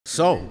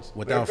So,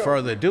 without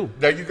further ado,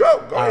 there you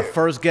go. Go our ahead.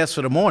 first guest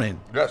for the morning.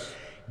 Yes.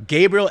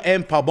 Gabriel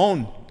M.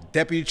 Pabon,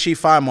 Deputy Chief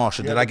Fire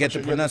Marshal. Did I get to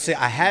pronounce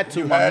it? I had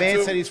to. My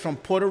man said he's from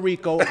Puerto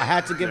Rico. I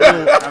had to give a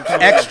little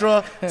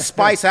extra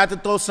spice. I had to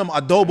throw some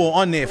adobo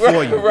on there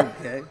for you.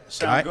 Okay.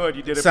 Sound good.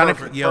 You did it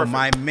perfect. Yo,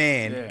 my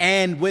man. Yeah.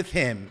 And with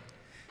him,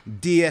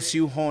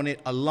 DSU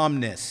Hornet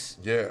alumnus.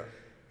 Yeah.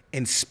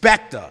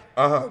 Inspector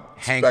Hank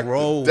Inspector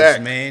Rose,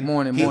 Deck. man.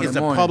 Morning, he morning, is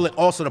the morning.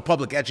 also the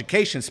public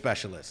education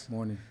specialist.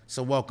 Morning.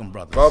 So welcome,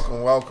 brothers.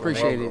 Welcome, welcome.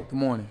 Appreciate welcome. it. Good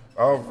morning.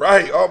 All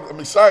right. Oh, I'm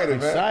excited,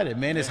 man. Excited,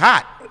 man. It's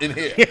hot. In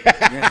here.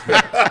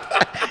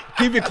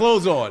 Keep your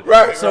clothes on.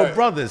 Right, So, right.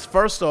 brothers,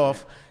 first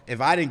off,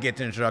 if I didn't get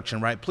the introduction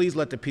right, please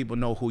let the people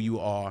know who you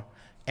are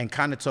and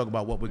kind of talk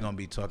about what we're going to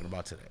be talking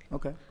about today.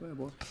 Okay. Go ahead,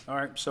 boy. All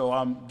right, so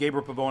I'm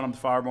Gabriel Pabon. I'm the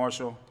fire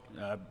marshal.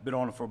 I've been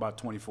on it for about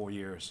 24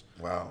 years.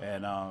 Wow.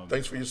 And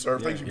Thanks for your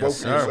service. Thanks you Yes,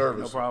 both for your sir.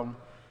 service. no problem.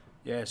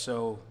 Yeah,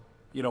 so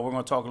we're going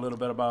to talk a little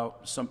bit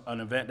about an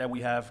event that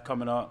we have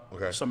coming up,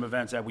 Okay. some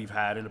events that we've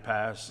had in the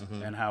past,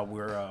 and how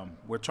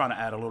we're trying to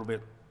add a little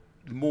bit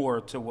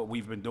more to what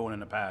we've been doing in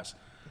the past,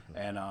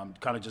 and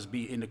kind of just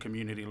be in the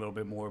community a little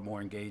bit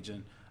more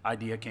engaging.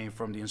 Idea came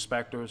from the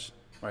inspectors,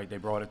 right? They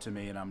brought it to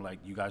me, and I'm like,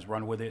 you guys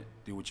run with it,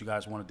 do what you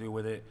guys want to do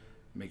with it.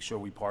 Make sure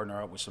we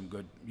partner up with some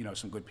good,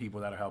 some good people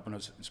that are helping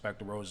us.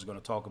 Inspector Rose is going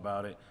to talk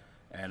about it,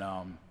 and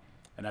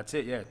that's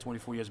it. Yeah,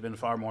 24 years been in the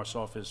fire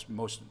marshal's office,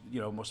 most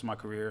of my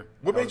career.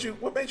 What made you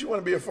want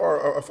to be a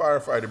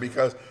firefighter?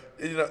 Because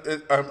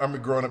I remember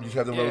growing up, you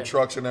had the little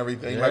trucks and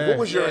everything. Like, what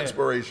was your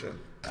inspiration?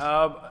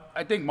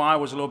 I think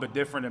mine was a little bit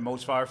different than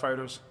most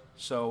firefighters.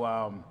 So,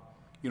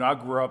 I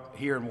grew up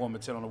here in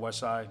Wilmington on the west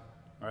side,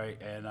 right?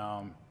 And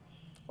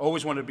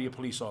always wanted to be a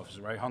police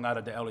officer, right? Hung out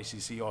at the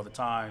LACC all the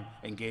time,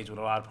 engaged with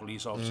a lot of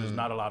police officers,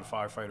 not a lot of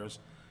firefighters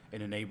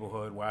in the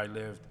neighborhood where I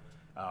lived.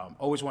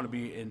 Always wanted to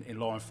be in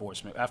law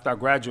enforcement. After I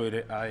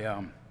graduated,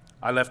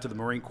 I left to the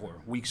Marine Corps,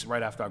 weeks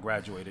right after I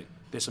graduated.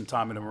 Did some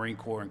time in the Marine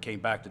Corps and came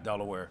back to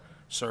Delaware,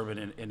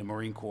 serving in the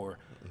Marine Corps.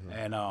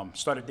 And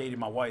started dating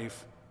my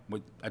wife,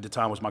 at the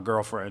time was my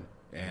girlfriend,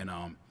 and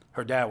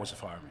her dad was a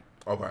fireman.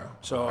 Oh, wow.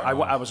 So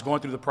I was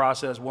going through the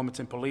process,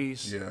 Wilmington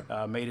Police,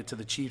 Yeah. made it to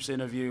the chief's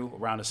interview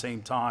around the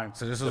same time.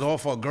 So this was all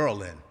for a girl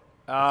then?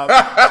 No,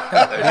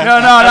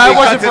 it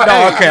wasn't for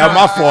Okay,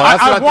 my fault.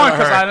 That's I what won I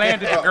because heard. I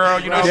landed the girl,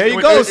 There you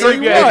with go, the- so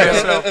you yeah, won. yeah,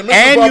 so- Mr.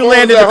 And Bubba you was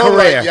landed at a home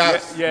career. like,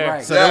 yes. yeah.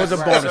 Right. So that was a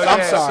bonus. So, I'm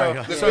yeah,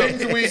 sorry. The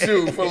things we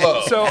do for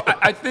love. So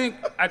I think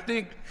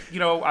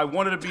I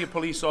wanted to be a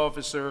police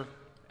officer,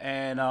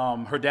 and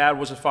her dad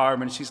was a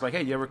fireman. And she's like,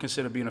 "Hey, you ever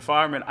consider being a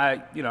fireman?"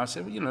 I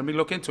said, well, let me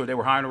look into it. They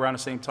were hiring around the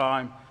same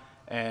time,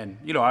 and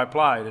I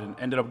applied and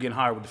ended up getting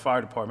hired with the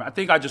fire department. I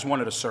think I just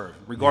wanted to serve,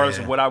 regardless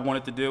of what I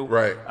wanted to do.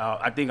 Right.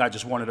 I think I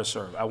just wanted to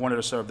serve. I wanted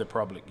to serve the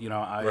public.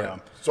 Right.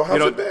 So how's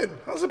it been?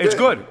 How's it been? It's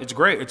good. It's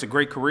great. It's a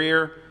great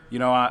career.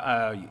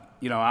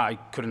 I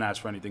couldn't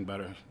ask for anything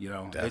better.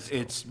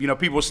 It's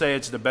people say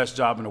it's the best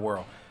job in the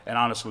world, and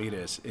honestly, it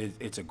is.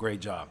 It's a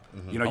great job.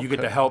 You get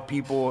to help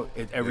people.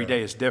 Every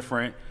day is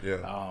different.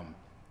 Yeah.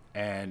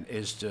 And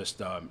it's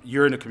just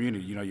you're in the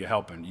community. You're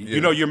helping.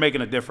 You're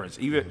making a difference.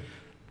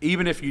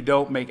 Even if you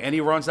don't make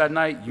any runs that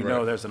night,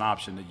 know there's an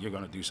option that you're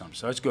going to do something.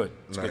 So it's good.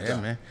 It's a good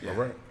job. man. All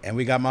right. And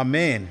we got my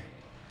man,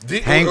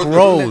 Hank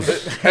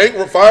Rose. Hank,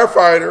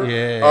 firefighter.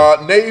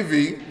 Yeah.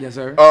 Navy. Yes,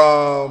 sir.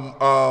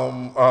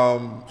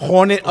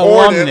 Hornet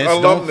alumnus.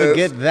 Don't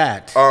forget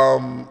that.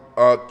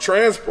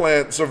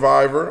 Transplant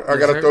survivor. I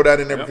got to sir. throw that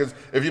in there because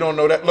if you don't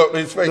know that, look,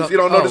 his face, you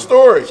don't know the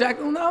story. Shaq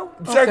don't know?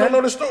 Shaq don't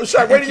know the story.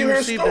 Shaq, where do you hear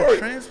his received story? a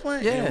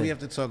transplant? Yeah. We have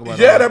to talk about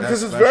Yeah, that.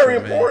 because That's it's very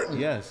special, man. important.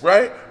 Yes.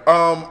 Right?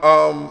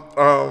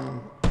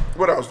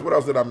 What else? What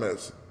else did I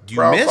miss?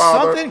 You missed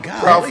something?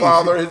 Golly. Proud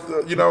father. I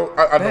know.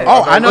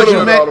 I know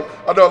you meant-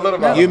 I know a little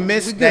about You him.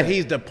 missed that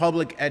he's the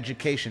public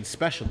education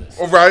specialist.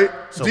 All right.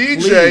 So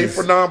DJ please.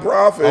 for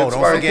nonprofits. Oh,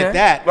 don't forget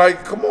that.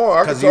 Like, come on. I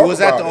can Because talk you was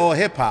at about the it. all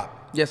hip hop.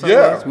 Yes,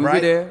 Yeah. we Right? were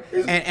there.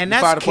 And The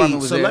fire that's department key.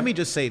 was So there. let me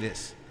just say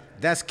this.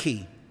 That's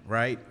key,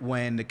 right?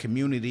 When the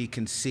community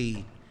can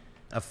see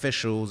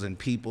officials and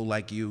people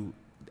like you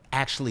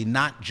actually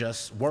not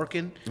just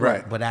working,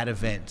 Right. but at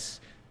events,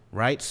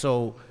 right?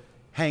 So,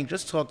 Hank,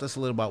 just talk to us a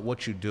little about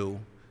what you do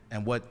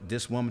and what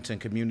this Wilmington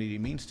community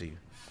means to you.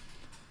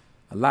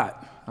 A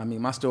lot. I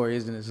mean, my story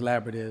isn't as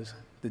elaborate as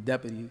the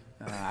deputy.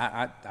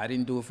 I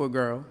didn't do it for a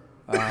girl.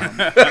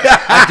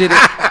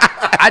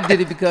 I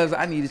did it because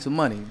I needed some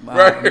money.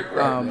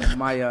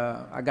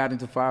 I got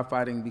into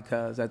firefighting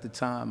because at the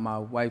time my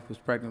wife was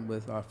pregnant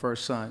with our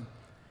first son,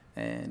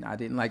 and I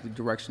didn't like the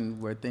direction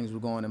where things were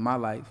going in my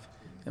life.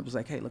 It was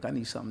like, hey, look, I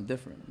need something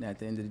different. And at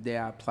the end of the day,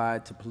 I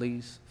applied to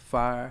police,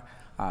 fire.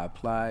 I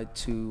applied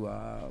to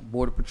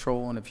Border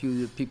Patrol and a few of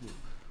the people.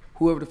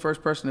 Whoever the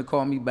first person to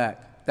call me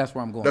back, that's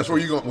where I'm going. That's where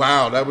you're going.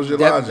 Wow, that was your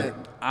logic.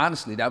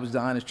 Honestly, that was the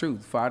honest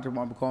truth. Fire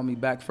department called me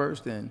back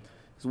first, and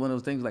it's one of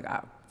those things like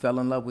I fell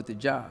in love with the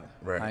job.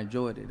 Right. I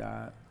enjoyed it.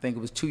 I think it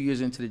was 2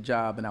 years into the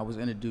job, and I was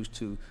introduced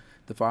to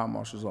the fire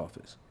marshal's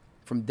office.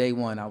 from day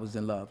one, I was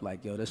in love.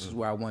 Like, yo, this is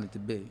where I wanted to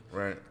be.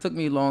 Right. Took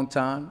me a long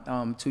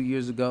time. 2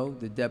 years ago,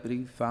 the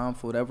deputy found,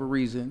 for whatever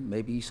reason,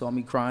 maybe he saw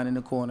me crying in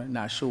the corner,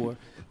 not sure,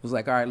 was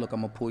like, all right, look,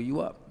 I'm gonna pull you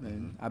up.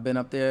 And I've been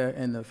up there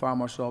in the fire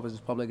marshal's office as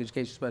public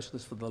education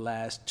specialist for the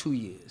last 2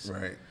 years.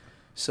 Right.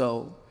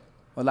 So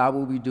a lot of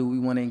what we do, we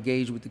want to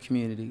engage with the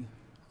community.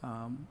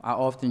 I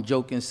often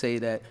joke and say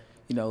that,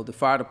 you know, the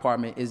fire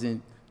department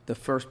isn't the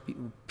first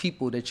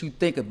people that you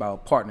think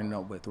about partnering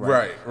up with, right?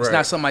 Right, It's right.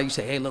 not somebody you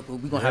say, hey, look, we're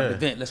going to have an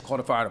event. Let's call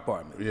the fire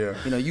department. Yeah.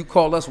 You know, you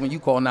call us when you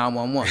call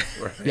 911.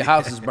 Right. Your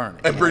house is burning.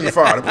 And bring the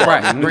fire department.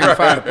 Right, bring the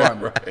fire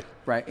department. Right.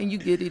 Right, and you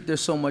get it, there's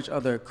so much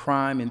other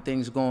crime and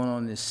things going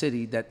on in the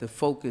city that the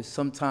focus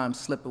sometimes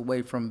slip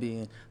away from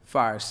being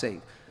fire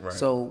safe. Right.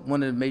 So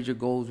one of the major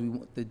goals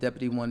the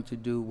deputy wanted to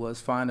do was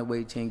find a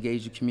way to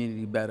engage the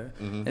community better.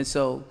 And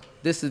so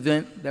this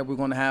event that we're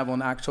going to have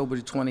on October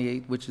the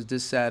 28th, which is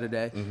this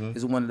Saturday,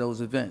 is one of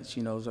those events.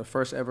 You know, it's our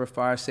first ever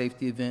fire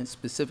safety event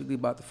specifically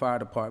about the fire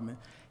department.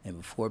 And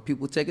before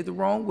people take it the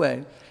wrong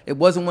way, it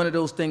wasn't one of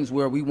those things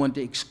where we wanted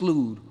to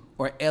exclude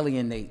or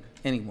alienate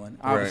anyone.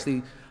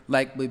 Obviously,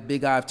 like with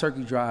Big Eye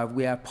Turkey Drive,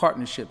 we have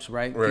partnerships,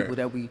 right? People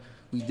that we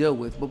deal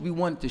with, but we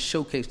wanted to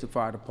showcase the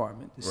fire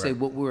department, to say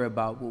what we're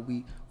about,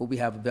 what we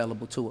have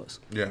available to us.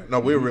 Yeah, no,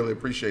 we really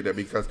appreciate that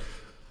because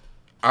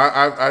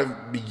I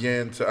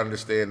began to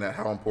understand that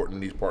how important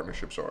these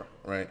partnerships are,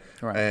 right?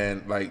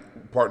 And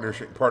like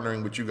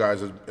partnering with you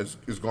guys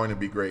is going to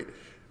be great.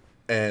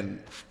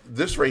 And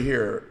this right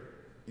here,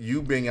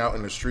 you being out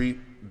in the street,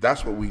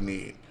 that's what we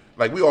need.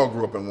 Like, we all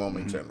grew up in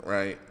Wilmington,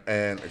 right?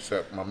 And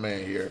except my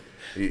man here,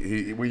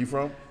 where you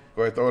from?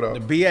 Go ahead, throw it up.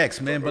 The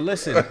BX, man. But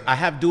listen, I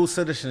have dual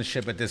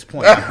citizenship at this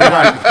point.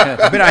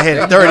 I've been out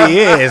here 30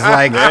 years.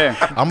 Like,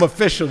 I'm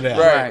official now.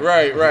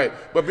 Right.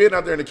 But being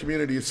out there in the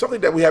community is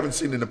something that we haven't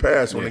seen in the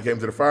past when it came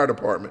to the fire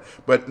department.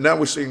 But now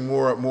we're seeing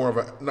more of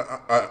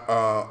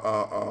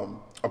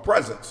a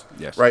presence,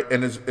 right?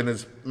 And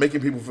it's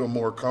making people feel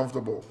more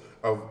comfortable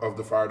of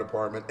the fire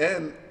department.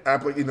 And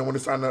you know, when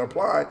it's time to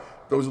apply,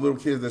 those little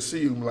kids that see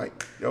you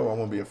like, yo, I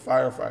want to be a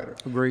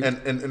firefighter. Agreed.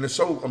 And it's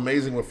so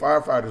amazing with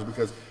firefighters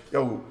because,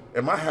 yo,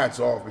 and my hat's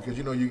off because,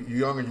 you know, you're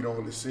younger, you don't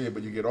really see it,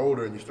 but you get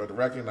older and you start to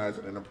recognize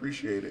it and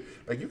appreciate it.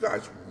 Like, you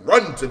guys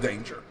run to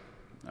danger.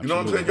 You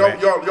know what I'm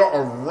saying? Y'all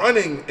are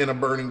running in a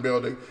burning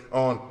building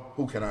on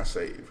who can I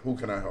save? Who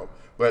can I help?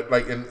 But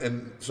like,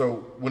 and so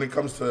when it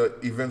comes to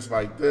events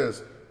like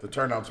this, the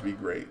turnouts be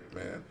great,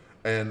 man.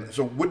 And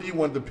so what do you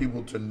want the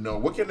people to know?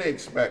 What can they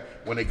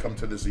expect when they come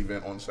to this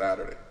event on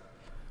Saturday?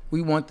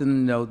 We want them to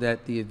know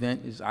that the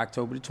event is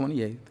October the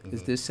 28th.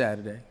 It's this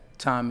Saturday.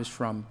 Time is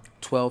from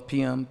 12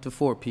 p.m. to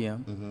 4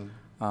 p.m.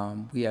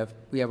 We have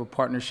a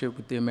partnership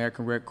with the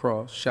American Red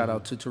Cross. Shout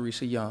out to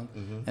Teresa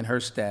Young and her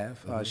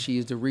staff. She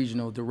is the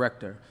regional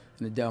director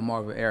in the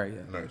Delmarva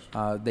area.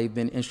 Nice. They've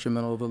been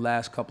instrumental over the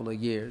last couple of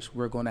years.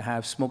 We're going to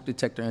have smoke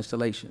detector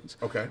installations.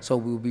 Okay. So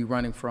we'll be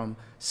running from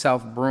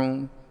South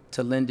Broome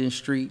to Linden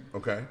Street,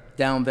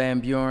 down Van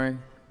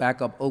Buren,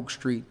 back up Oak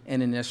Street,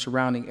 and in the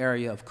surrounding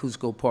area of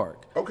Cusco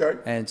Park. Okay.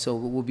 And so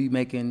we'll be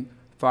making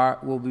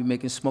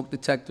smoke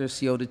detector,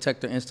 CO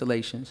detector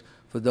installations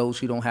for those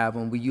who don't have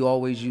them. We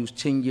always use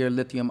 10-year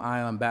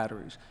lithium-ion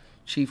batteries.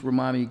 Chief,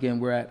 remind me again,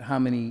 we're at how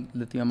many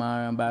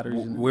lithium-ion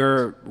batteries?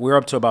 We're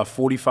up to about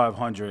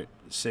 4,500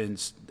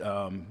 since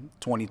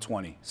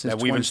 2020 that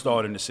we've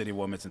installed in the city of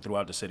Wilmington,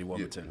 throughout the city of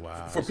Wilmington. Yeah.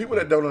 Wow. For people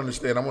that don't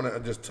understand, I want to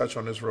just touch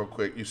on this real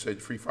quick. You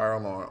said free fire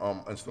alarm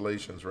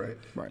installations, right?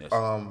 Right. Yes.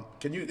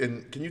 Can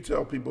you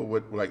tell people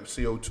what like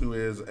CO2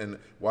 is and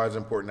why it's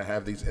important to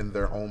have these in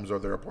their homes or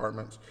their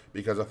apartments?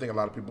 Because I think a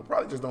lot of people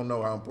probably just don't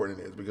know how important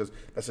it is because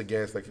that's a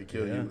gas that can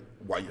kill you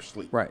while you're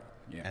asleep. Right.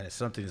 Yeah. And it's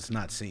something that's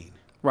not seen.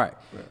 Right.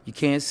 You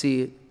can't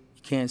see it.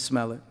 You can't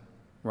smell it.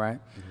 Right.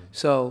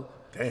 So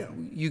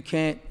you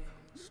can't.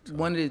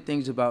 One of the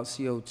things about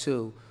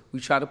CO2, we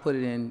try to put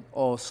it in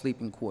all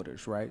sleeping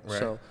quarters, right?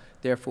 So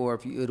therefore,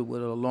 it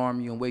will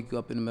alarm you and wake you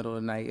up in the middle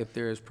of the night if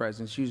there is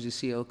presence. Usually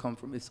CO come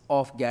from, it's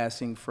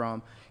off-gassing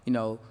from, you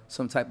know,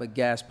 some type of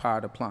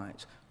gas-powered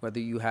appliance, whether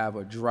you have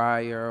a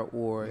dryer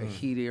or a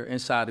heater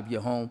inside of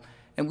your home.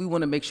 And we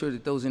want to make sure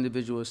that those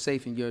individuals are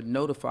safe and you're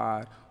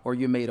notified or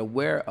you're made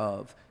aware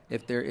of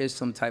if there is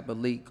some type of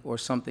leak or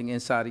something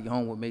inside of your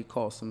home that may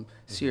cause some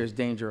serious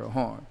danger or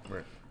harm.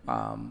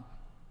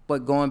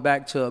 But going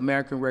back to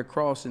American Red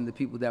Cross and the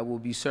people that will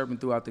be serving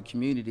throughout the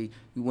community,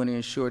 we want to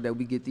ensure that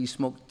we get these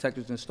smoke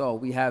detectors installed.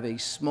 We have a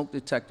smoke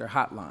detector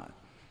hotline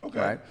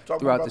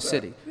throughout the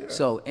city.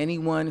 So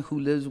anyone who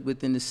lives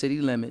within the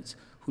city limits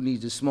who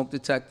needs a smoke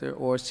detector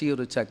or a CO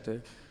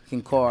detector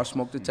can call our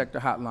smoke detector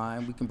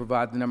hotline. We can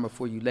provide the number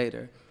for you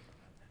later.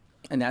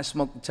 And that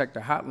smoke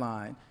detector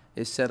hotline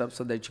is set up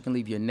so that you can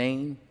leave your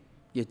name,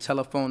 your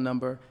telephone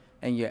number,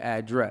 and your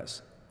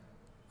address.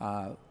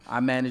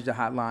 I manage the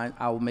hotline.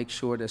 I will make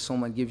sure that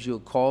someone gives you a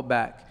call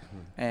back,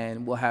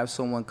 and we'll have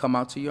someone come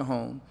out to your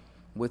home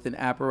with an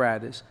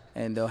apparatus,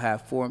 and they'll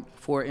have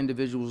four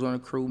individuals on the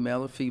crew,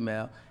 male or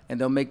female, and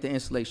they'll make the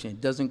installation.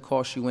 It doesn't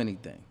cost you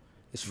anything.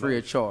 It's free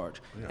of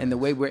charge. And the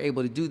way we're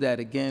able to do that,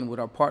 again, with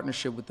our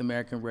partnership with the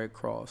American Red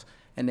Cross,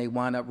 and they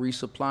wind up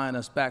resupplying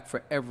us back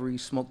for every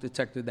smoke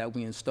detector that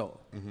we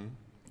install.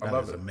 I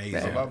love it.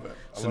 Amazing. I love it.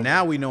 So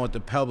now we know what the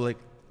public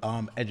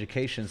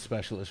education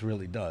specialist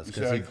really does,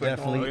 because he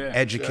definitely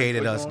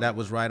educated us. That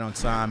was right on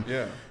time.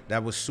 Yeah.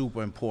 That was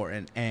super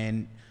important.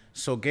 And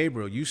so,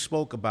 Gabriel, you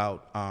spoke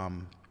about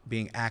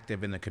being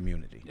active in the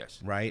community. Yes.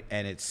 Right?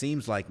 And it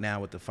seems like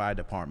now with the fire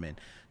department,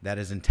 that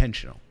is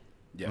intentional.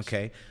 Yes.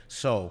 Okay?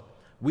 So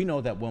we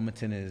know that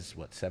Wilmington is,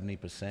 what,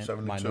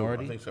 70%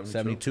 minority? I think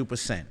 72.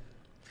 72%.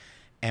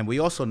 And we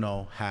also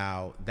know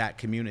how that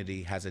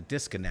community has a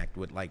disconnect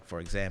with, like, for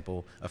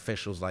example,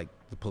 officials like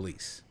the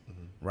police,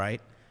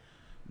 right?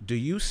 Do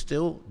you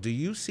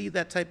see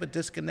that type of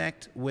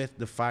disconnect with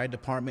the fire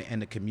department and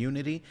the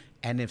community?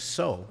 And if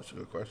so, That's a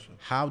good question.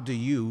 how do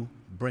you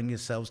bring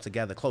yourselves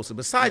together closer?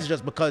 Besides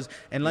just because,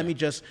 and let me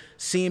just,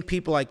 seeing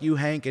people like you,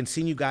 Hank, and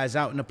seeing you guys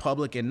out in the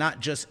public and not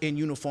just in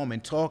uniform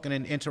and talking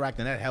and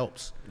interacting, that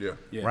helps. Yeah.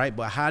 Right?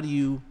 But how do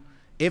you,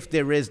 if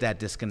there is that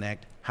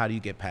disconnect, how do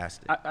you get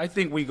past it? I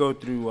think we go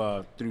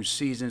through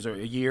seasons or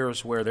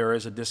years where there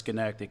is a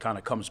disconnect. It kind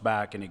of comes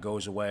back and it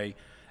goes away.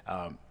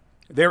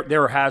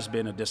 There has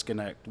been a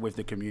disconnect with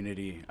the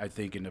community, I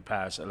think, in the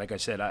past. Like I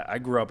said, I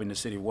grew up in the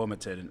city of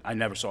Wilmington, and I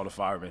never saw the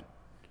firemen.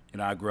 You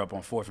know, I grew up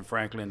on 4th and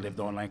Franklin, lived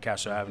on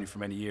Lancaster Avenue for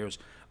many years.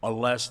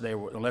 Unless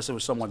it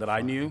was someone that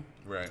I knew,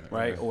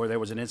 right, or there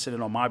was an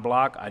incident on my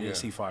block, I didn't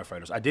see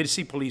firefighters. I did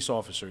see police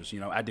officers, you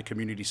know, at the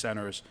community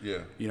centers,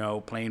 you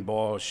know, playing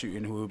ball,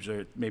 shooting hoops,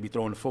 or maybe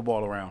throwing the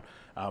football around.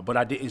 But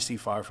I didn't see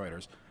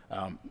firefighters.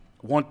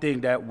 One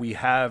thing that we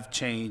have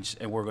changed,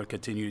 and we're going to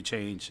continue to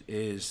change,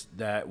 is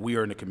that we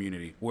are in the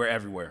community. We're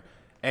everywhere.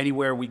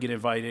 Anywhere we get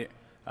invited,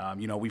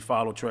 you know, we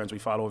follow trends, we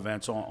follow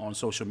events on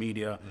social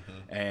media,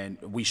 and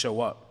we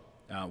show up.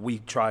 We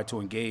try to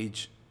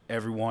engage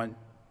everyone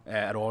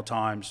at all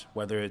times,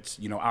 whether it's,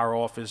 you know, our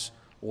office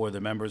or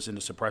the members in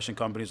the suppression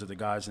companies or the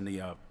guys in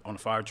the on the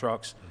fire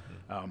trucks.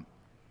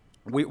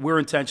 We're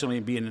intentionally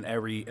being in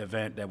every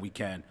event that we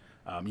can.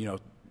 You know,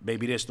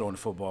 maybe this throwing the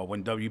football.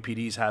 When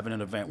WPD's having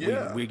an event,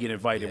 we get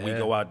invited. We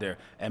go out there.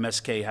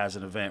 MSK has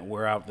an event.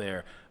 We're out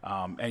there.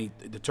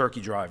 The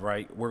turkey drive,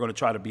 right? We're going to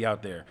try to be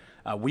out there.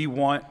 We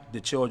want the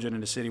children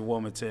in the city of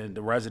Wilmington,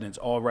 the residents,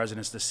 all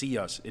residents, to see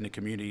us in the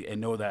community and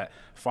know that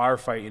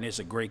firefighting is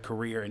a great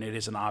career and it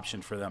is an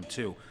option for them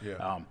too.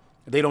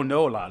 They don't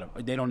know a lot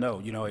of. They don't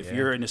know. You know, if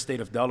you're in the state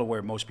of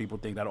Delaware, most people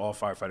think that all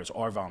firefighters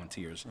are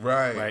volunteers.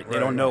 Right. They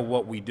don't know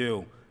what we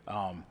do.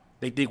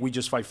 They think we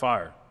just fight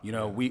fire. You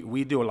know,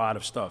 we do a lot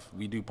of stuff.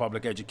 We do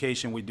public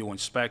education. We do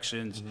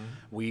inspections.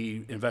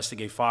 We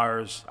investigate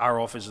fires. Our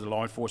office is the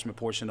law enforcement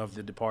portion of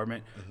the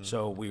department.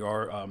 So we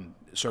are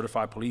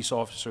certified police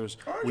officers.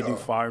 We do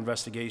fire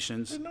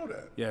investigations. I didn't know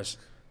that. Yes.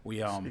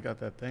 You got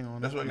that thing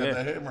on. That's why you got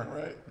that hammer,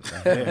 right?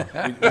 There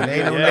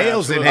ain't no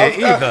nails in there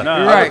either.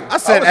 No. Right. I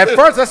said, at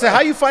first, I said,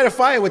 how you fight a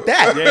fire with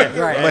that?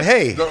 But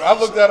hey. I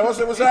looked at it, I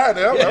said, what's that?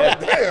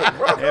 Damn,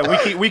 bro.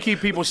 Yeah, we keep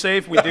people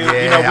safe. We do. You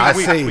know,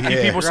 we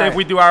keep people safe.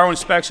 We do our own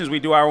inspections. We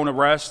do our own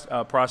arrests,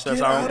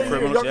 process our own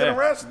criminals. Y'all get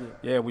arrested?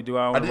 Yeah, we do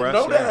our own arrests. I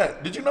didn't know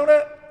that. Did you know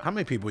that? How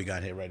many people we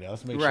got here right now?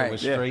 Let's make sure we're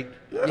straight.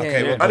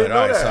 Okay, we're good. I didn't know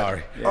All right, that.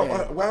 sorry.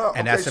 Oh, wow.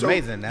 And that's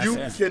amazing. You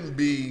can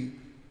be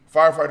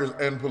firefighters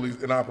and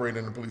police and operate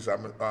in the police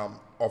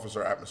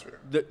officer atmosphere.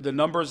 The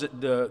numbers,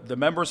 the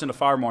members in the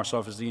fire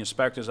marshal's office, the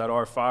inspectors that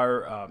are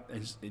fire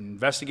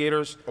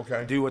investigators,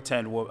 do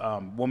attend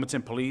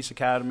Wilmington Police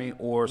Academy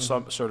or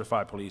some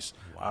certified police.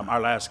 Our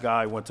last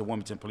guy went to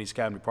Wilmington Police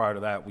Academy. Prior to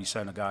that, we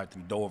sent a guy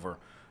through Dover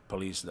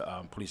Police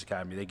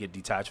Academy. They get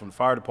detached from the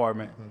fire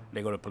department.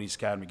 They go to police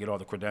academy, get all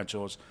the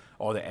credentials,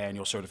 all the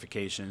annual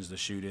certifications, the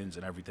shootings,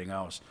 and everything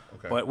else.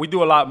 But we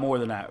do a lot more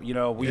than that. You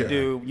know, we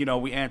do. You know,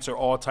 we answer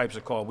all types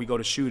of calls. We go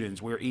to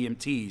shootings. We're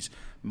EMTs.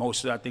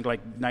 Most, I think,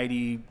 like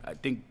 90. I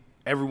think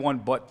everyone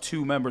but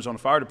 2 members on the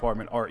fire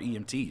department are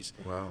EMTs.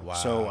 Wow.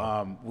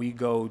 So we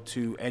go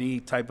to any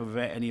type of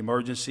event, any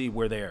emergency,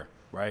 we're there.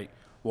 Right.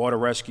 Water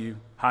rescue,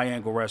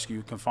 high-angle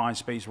rescue, confined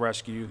space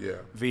rescue,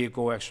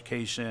 vehicle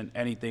extrication,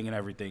 anything and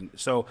everything.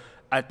 So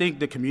I think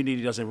the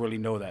community doesn't really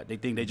know that. They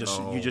think you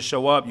just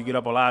show up, you get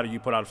up a ladder,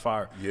 you put out a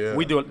fire.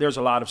 We do. There's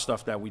a lot of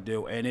stuff that we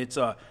do, and it's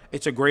a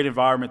great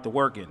environment to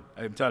work in.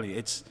 I'm telling you,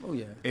 it's. I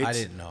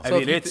didn't know. I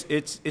mean,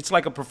 it's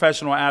like a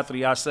professional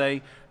athlete, I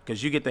say,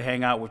 because you get to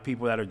hang out with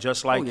people that are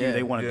just like you.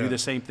 They want to do the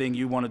same thing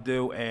you want to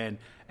do, and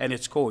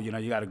it's cool. You know,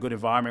 you got a good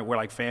environment. We're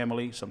like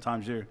family.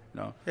 Sometimes you're, you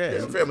know.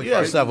 Family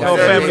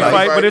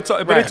fight. But it's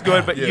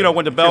good. But you know,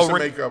 when the bell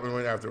rings,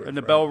 and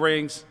the bell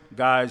rings,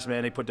 guys,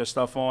 man, they put their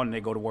stuff on and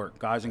they go to work.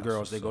 Guys and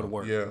girls, they go to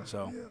work.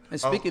 So.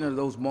 And speaking of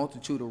those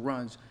multitude of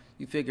runs,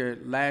 you figure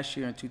last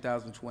year in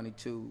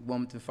 2022,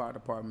 Wilmington Fire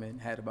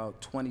Department had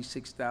about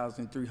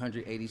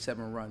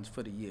 26,387 runs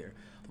for the year.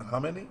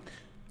 How many?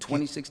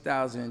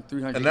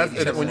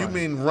 26,387. And when you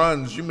mean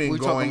runs, you mean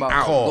going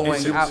out.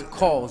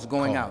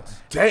 Going out.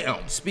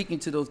 Damn. Speaking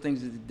to those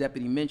things that the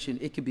deputy mentioned,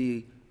 it could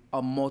be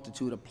a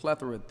multitude, a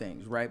plethora of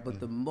things, right? But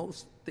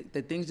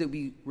the things that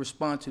we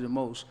respond to the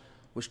most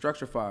with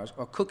structure fires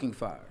are cooking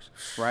fires,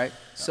 right?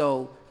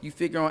 So you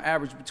figure on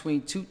average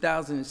between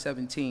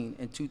 2017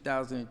 and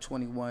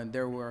 2021,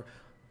 there were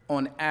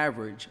on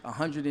average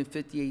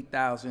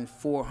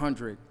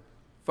 158,400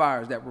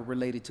 fires that were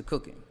related to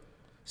cooking.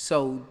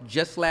 So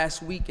just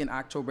last week in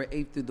October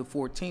 8th through the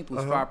 14th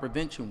was Fire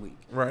Prevention Week.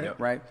 Right. Yep.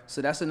 Right.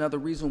 So that's another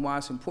reason why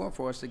it's important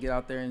for us to get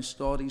out there and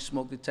install these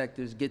smoke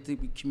detectors, get the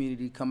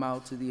community, come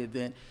out to the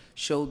event,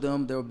 show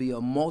them. There will be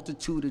a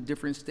multitude of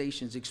different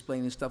stations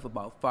explaining stuff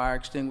about fire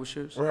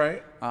extinguishers.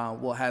 Right.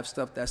 We'll have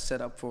stuff that's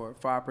set up for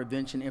fire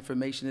prevention,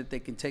 information that they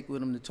can take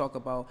with them to talk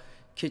about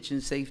kitchen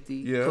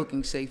safety,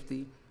 cooking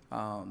safety.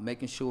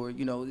 Making sure,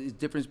 there's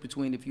difference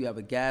between if you have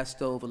a gas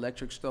stove,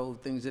 electric stove,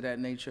 things of that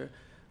nature.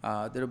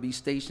 There'll be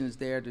stations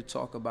there to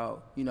talk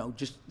about,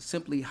 just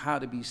simply how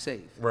to be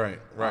safe. Right.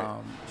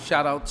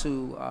 Shout out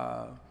to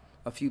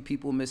a few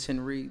people, Miss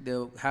Henry.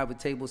 They'll have a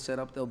table set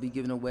up. They'll be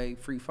giving away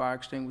free fire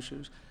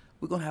extinguishers.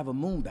 We're going to have a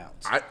moon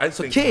bounce.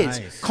 So kids,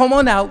 come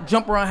on out,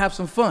 jump around, have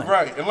some fun.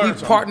 Right, and learn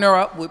something. Partner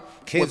up with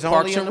Kids Parks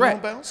only and on the Rec.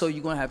 moon bounce? So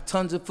you're going to have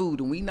tons of food.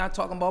 And we're not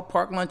talking about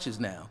park lunches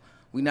now.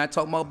 We're not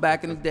talking about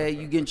back in the day,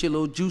 you get your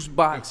little juice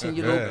box and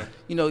your little,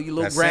 your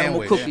little That grandma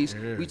sandwich. cookies.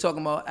 We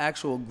talking about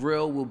actual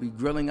grill. We'll be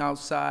grilling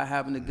outside,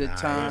 having a good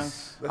time.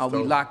 We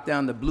dope. lock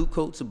down the blue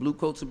coats. The blue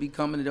coats will be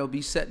coming. They'll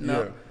be setting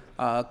up.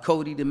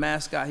 Cody, the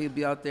mascot, he'll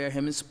be out there.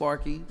 Him and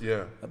Sparky.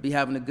 I'll be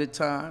having a good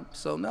time.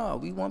 So no,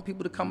 we want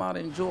people to come out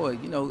and enjoy.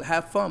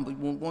 Have fun, but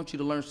we want you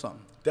to learn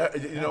something. That,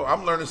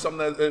 I'm learning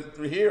something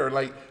here.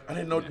 Like, I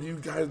didn't know you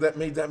guys that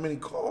made that many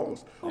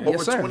calls. Over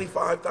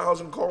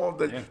 25,000 calls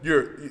that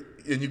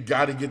and you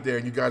got to get there,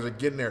 and you guys are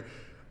getting there.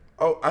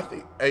 Oh, I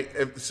think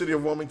if the city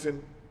of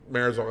Wilmington,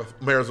 mayor's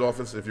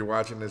office, if you're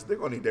watching this, they're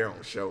gonna need their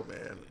own show,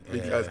 man.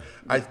 Because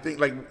I think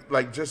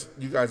like just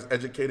you guys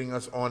educating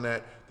us on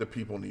that, the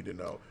people need to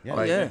know.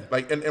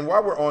 And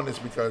while we're on this,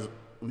 because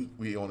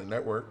we own a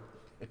network.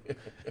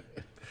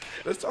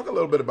 Let's talk a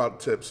little bit about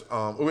tips,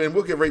 and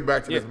we'll get right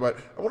back to this. But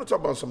I want to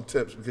talk about some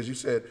tips because you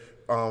said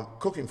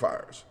cooking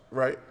fires,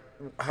 right?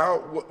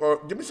 Or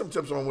give me some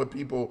tips on what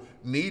people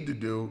need to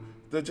do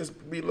to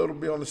just be a little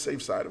bit on the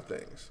safe side of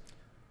things.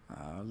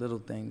 Little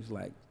things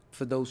like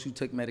for those who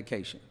take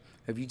medication.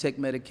 If you take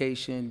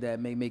medication that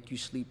may make you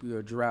sleepy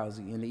or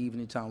drowsy in the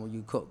evening time when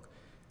you cook,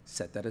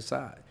 set that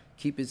aside.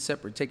 Keep it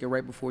separate. Take it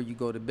right before you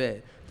go to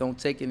bed. Don't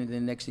take it and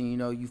then next thing you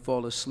know, you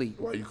fall asleep.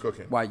 While you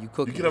cooking.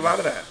 You get a lot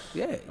of that.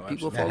 Yeah,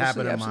 people fall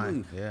asleep,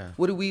 absolutely.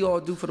 What do we all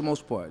do for the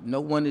most part?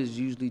 No one is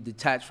usually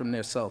detached from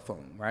their cell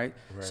phone, right?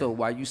 So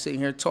while you sitting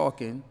here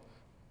talking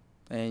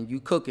and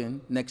you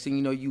cooking, next thing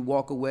you know, you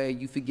walk away,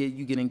 you forget,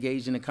 you get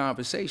engaged in a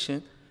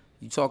conversation,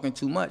 you talking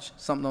too much,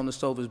 something on the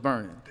stove is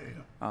burning.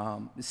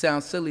 It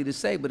sounds silly to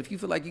say, but if you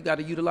feel like you got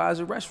to utilize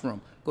a restroom,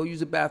 go use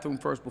the bathroom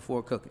first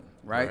before cooking,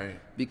 right?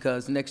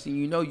 Because next thing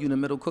you know, you're in the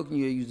middle of cooking,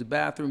 you use the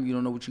bathroom, you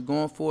don't know what you're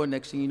going for,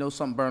 next thing you know,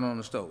 something burning on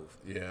the stove.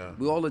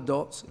 We all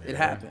adults, it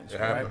happens,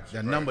 right?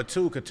 The number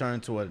 2 could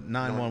turn to a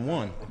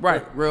 911.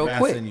 Right, real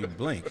quick. And you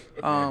blink.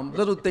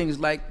 Little things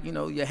like,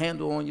 your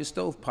handle on your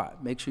stove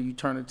pot, make sure you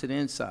turn it to the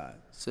inside.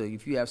 So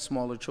if you have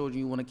smaller children,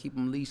 you want to keep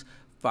them at least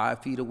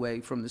 5 feet away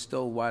from the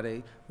stove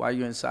while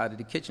you're inside of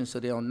the kitchen so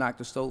they don't knock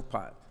the stove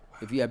pot.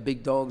 If you have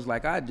big dogs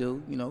like I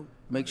do,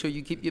 make sure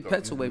you keep your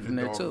pets away from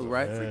there too,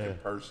 right?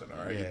 Freaking person,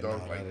 all right? Your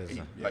dog's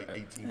like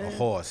 18. A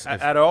horse.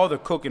 Out of all the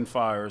cooking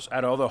fires,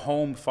 out of all the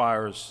home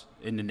fires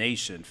in the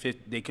nation,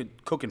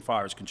 cooking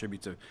fires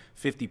contribute to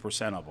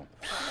 50% of them.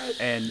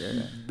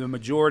 And the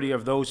majority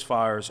of those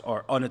fires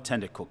are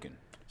unattended cooking.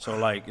 So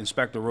like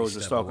Inspector Rose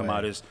was talking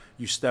about is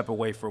you step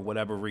away for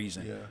whatever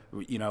reason,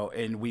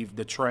 and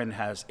the trend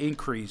has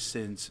increased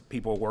since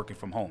people are working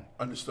from home.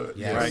 Understood.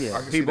 Right?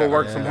 People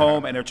work from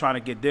home and they're trying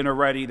to get dinner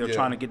ready. They're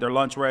trying to get their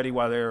lunch ready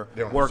while they're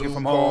working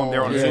from home.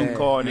 They're on a Zoom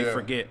call and they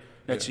forget.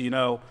 Next thing you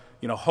know,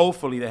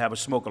 hopefully they have a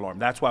smoke alarm.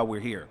 That's why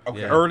we're here.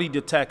 Early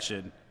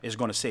detection is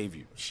going to save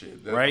you,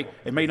 right?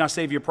 It may not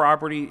save your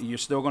property. You're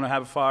still going to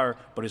have a fire,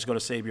 but it's going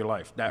to save your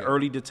life. That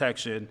early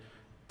detection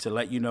to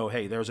let you know,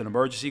 hey, there's an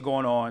emergency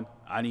going on.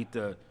 I need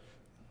to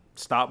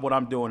stop what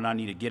I'm doing. I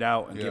need to get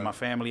out and get my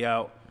family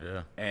out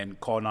and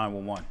call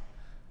 911.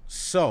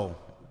 So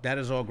that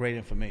is all great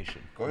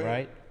information, ahead.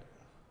 Right?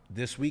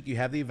 This week you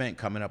have the event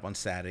coming up on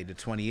Saturday, the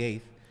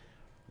 28th.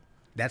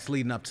 That's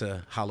leading up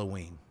to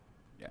Halloween,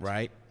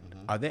 right?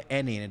 Are there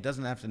any, and it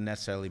doesn't have to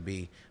necessarily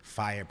be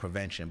fire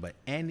prevention, but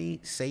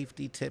any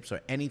safety tips or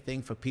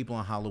anything for people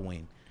on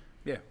Halloween?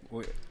 Yeah.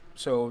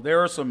 So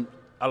there are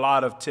a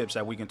lot of tips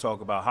that we can talk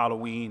about.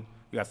 Halloween,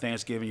 you have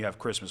Thanksgiving, you have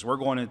Christmas. We're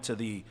going into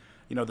the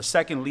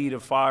second lead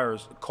of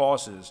fires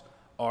causes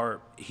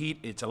are heat.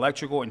 It's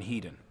electrical and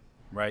heating,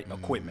 right?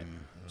 Equipment.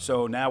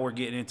 So now we're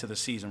getting into the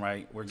season,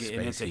 right? We're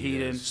getting into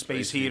heating,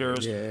 space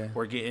heaters.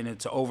 We're getting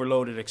into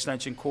overloaded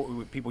extension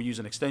cord, people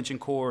using extension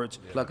cords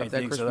Plug up and that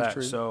things of Christmas that.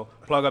 tree. So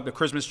plug up the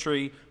Christmas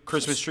tree.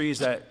 Christmas trees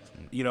that,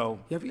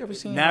 Have you ever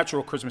seen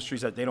natural Christmas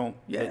trees that they don't,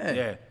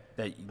 that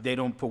they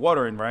don't put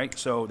water in, right?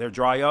 So they're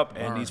dry up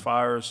and these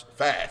fires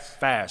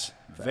fast,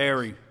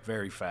 very,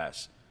 very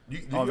fast.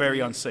 very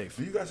unsafe.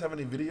 Do you guys have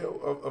any video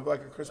of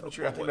like a Christmas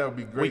tree? I think that would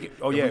be great.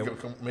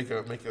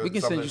 We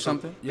can send you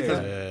something.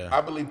 Because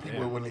I believe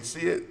people, when they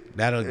see it,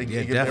 that'll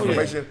get definitely.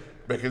 information.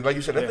 Because like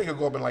you said, that thing will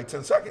go up in like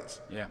 10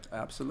 seconds. Yeah,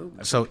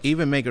 absolutely. So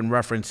even making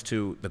reference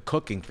to the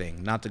cooking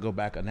thing, not to go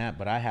back on that,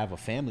 but I have a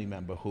family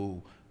member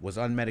who was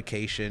on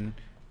medication,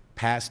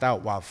 passed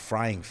out while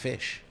frying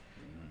fish.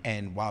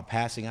 And while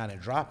passing out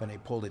and dropping, they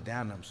pulled it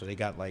down them. So they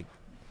got like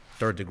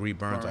 3rd-degree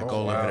burns like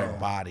all over their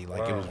body.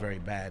 Like it was very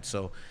bad.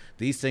 So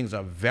these things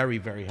are very,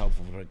 very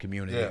helpful for the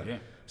community. Yeah.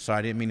 So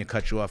I didn't mean to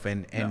cut you off.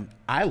 And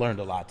I learned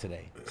a lot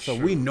today. So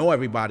we know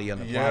everybody in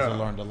the plaza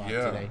learned a lot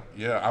today.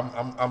 Yeah,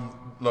 I'm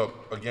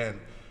look, again,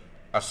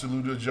 I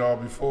saluted y'all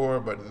before,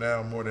 but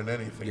now more than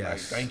anything, like,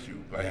 thank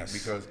you. Like,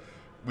 because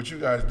what you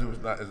guys do is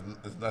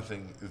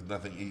nothing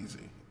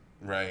easy,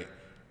 right?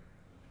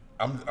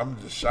 I'm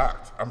just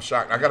shocked. I'm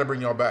shocked. I got to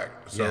bring y'all back.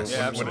 So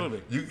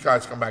absolutely. You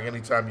guys come back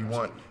anytime you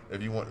want,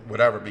 if you want,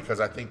 whatever, because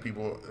I think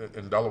people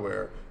in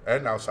Delaware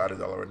and outside of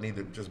Delaware need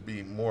to just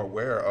be more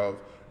aware of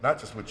not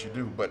just what you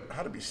do, but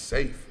how to be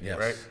safe,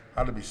 right?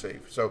 How to be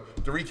safe. So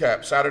to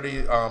recap,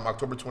 Saturday,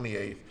 October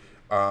 28th,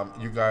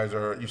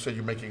 you said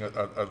you're making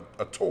a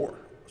tour,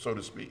 so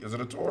to speak. Is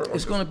it a tour?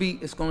 It's going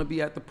to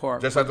be at the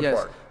park. Just at the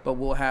park. But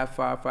we'll have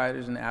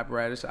firefighters and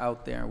apparatus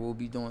out there, and we'll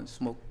be doing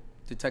smoke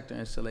detector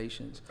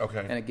installations.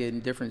 Okay. And again,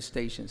 different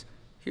stations.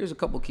 Here's a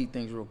couple key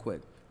things real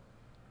quick.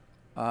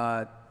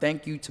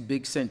 Thank you to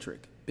Big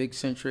Centric. Big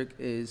Centric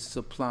is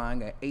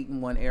supplying an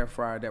 8-in-1 air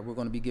fryer that we're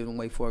going to be giving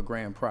away for a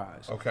grand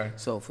prize. Okay.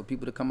 So for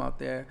people to come out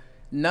there,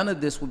 none of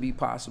this would be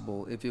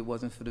possible if it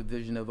wasn't for the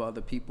vision of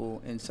other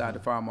people inside the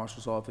fire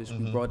marshal's office.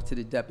 We brought it to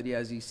the deputy,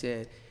 as he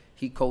said.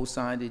 He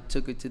co-signed it,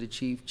 took it to the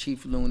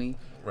Chief Looney,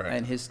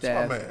 and his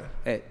staff.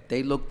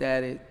 They looked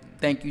at it.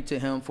 Thank you to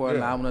him for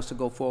allowing us to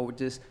go forward with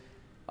this.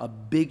 A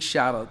big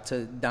shout out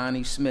to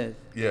Donnie Smith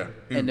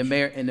and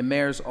the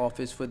mayor's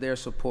office for their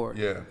support.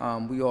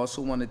 We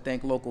also want to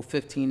thank Local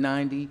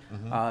 1590,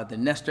 the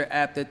Nestor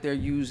app that they're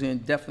using,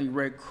 definitely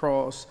Red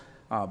Cross,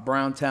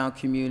 Browntown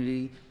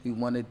community. We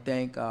want to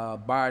thank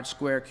Bard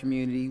Square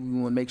community. We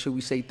want to make sure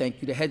we say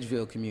thank you to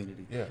Hedgeville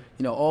community. You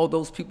know, all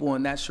those people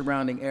in that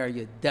surrounding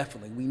area,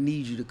 definitely, we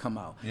need you to come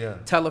out.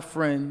 Tell a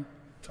friend.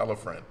 Tell a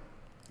friend.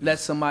 Let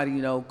somebody,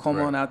 come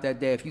on out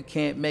that day. If you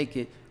can't make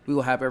it, we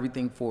will have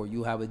everything for you.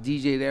 You'll have a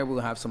DJ there.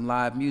 We'll have some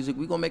live music.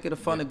 We're going to make it a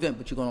fun event,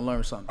 but you're going to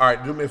learn something. All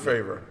right, do me a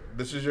favor.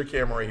 This is your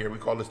camera right here. We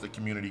call this the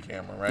community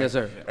camera, right? Yes,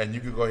 sir. And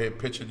you can go ahead and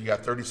pitch it. You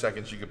got 30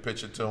 seconds. You can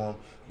pitch it to them,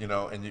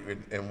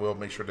 and we'll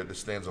make sure that it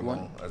stands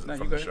alone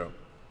from the show.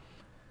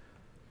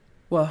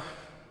 Well,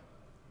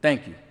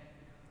 thank you.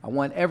 I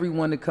want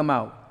everyone to come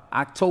out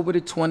October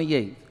the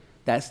 28th.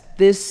 That's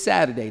this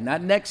Saturday,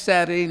 not next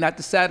Saturday, not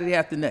the Saturday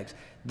after next.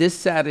 This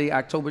Saturday,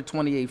 October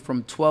 28th,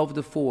 from 12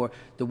 to 4,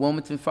 the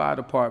Wilmington Fire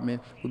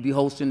Department will be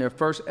hosting their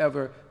first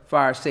ever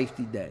Fire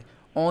Safety Day.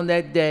 On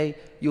that day,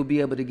 you'll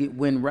be able to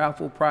win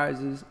raffle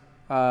prizes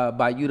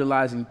by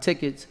utilizing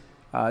tickets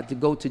to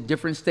go to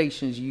different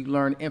stations. You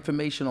learn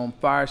information on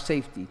fire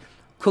safety,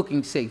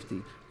 cooking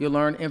safety. You'll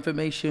learn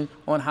information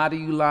on how to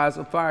utilize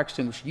a fire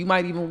extinguisher. You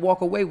might even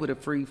walk away with a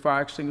free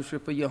fire extinguisher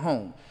for your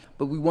home.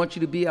 But we want you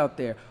to be out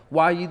there.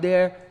 While you're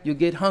there, you'll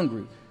get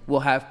hungry.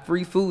 We'll have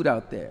free food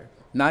out there.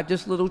 Not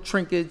just little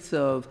trinkets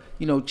of,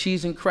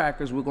 cheese and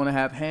crackers. We're going to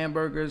have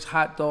hamburgers,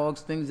 hot dogs,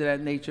 things of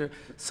that nature,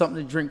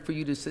 something to drink for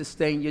you to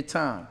sustain your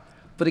time.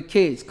 For the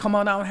kids, come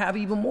on out and have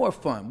even more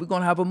fun. We're going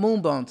to have a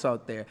moon bounce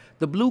out there.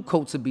 The Blue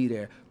Coats will be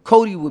there.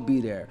 Cody will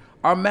be there.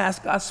 Our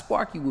mascot,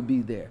 Sparky, will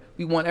be there.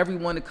 We want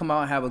everyone to come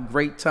out and have a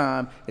great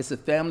time. It's a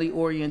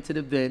family-oriented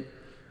event.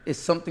 It's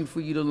something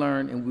for you to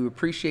learn, and we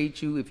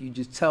appreciate you if you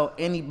just tell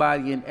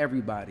anybody and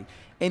everybody.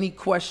 Any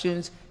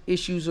questions,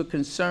 issues, or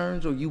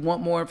concerns, or you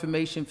want more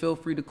information, feel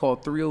free to call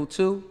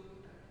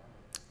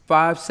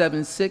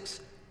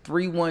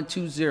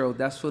 302-576-3120.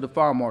 That's for the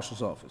Fire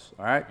Marshal's office.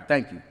 All right?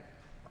 Thank you.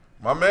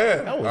 My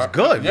man. That was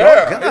good.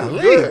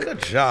 Yeah,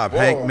 good job,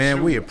 Hank, man.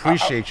 Shoot. We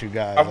appreciate you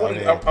guys.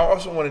 I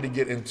also wanted to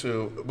get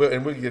into,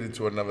 and we'll get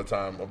into another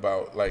time,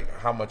 about like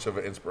how much of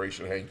an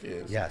inspiration Hank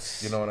is.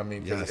 Yes. You know what I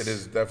mean? Because it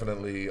is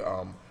definitely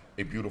a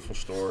beautiful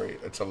story.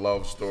 It's a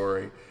love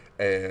story,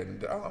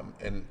 and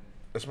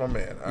it's my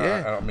man.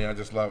 I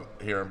just love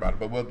hearing about it.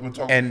 But we'll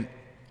talk. And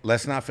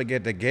let's not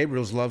forget that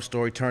Gabriel's love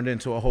story turned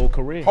into a whole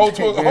career. Whole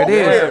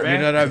career, you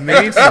know what I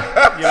mean? So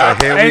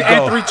here we go.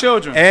 And 3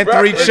 children. And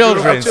 3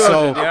 children.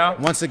 So yeah.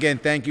 once again,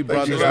 thank you,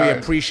 brothers. We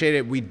appreciate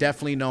it. We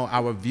definitely know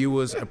our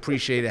viewers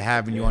appreciate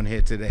having you on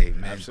here today,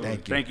 man. Absolutely.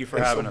 Thank you. Thank you for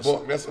having us.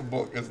 That's a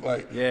book. It's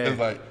like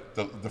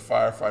the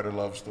firefighter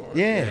love story.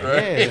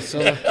 Yeah. So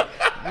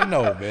man.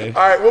 All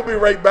right, we'll be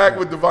right back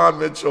with Devon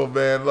Mitchell,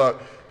 man. Look,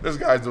 this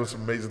guy's doing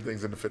some amazing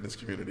things in the fitness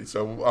community.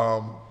 So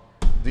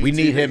DETV, we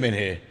need him in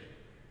here.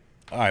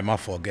 All right, my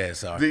fault, guys.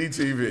 Sorry.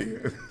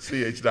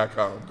 DETV,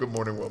 ch.com. Good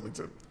morning,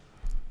 Wilmington.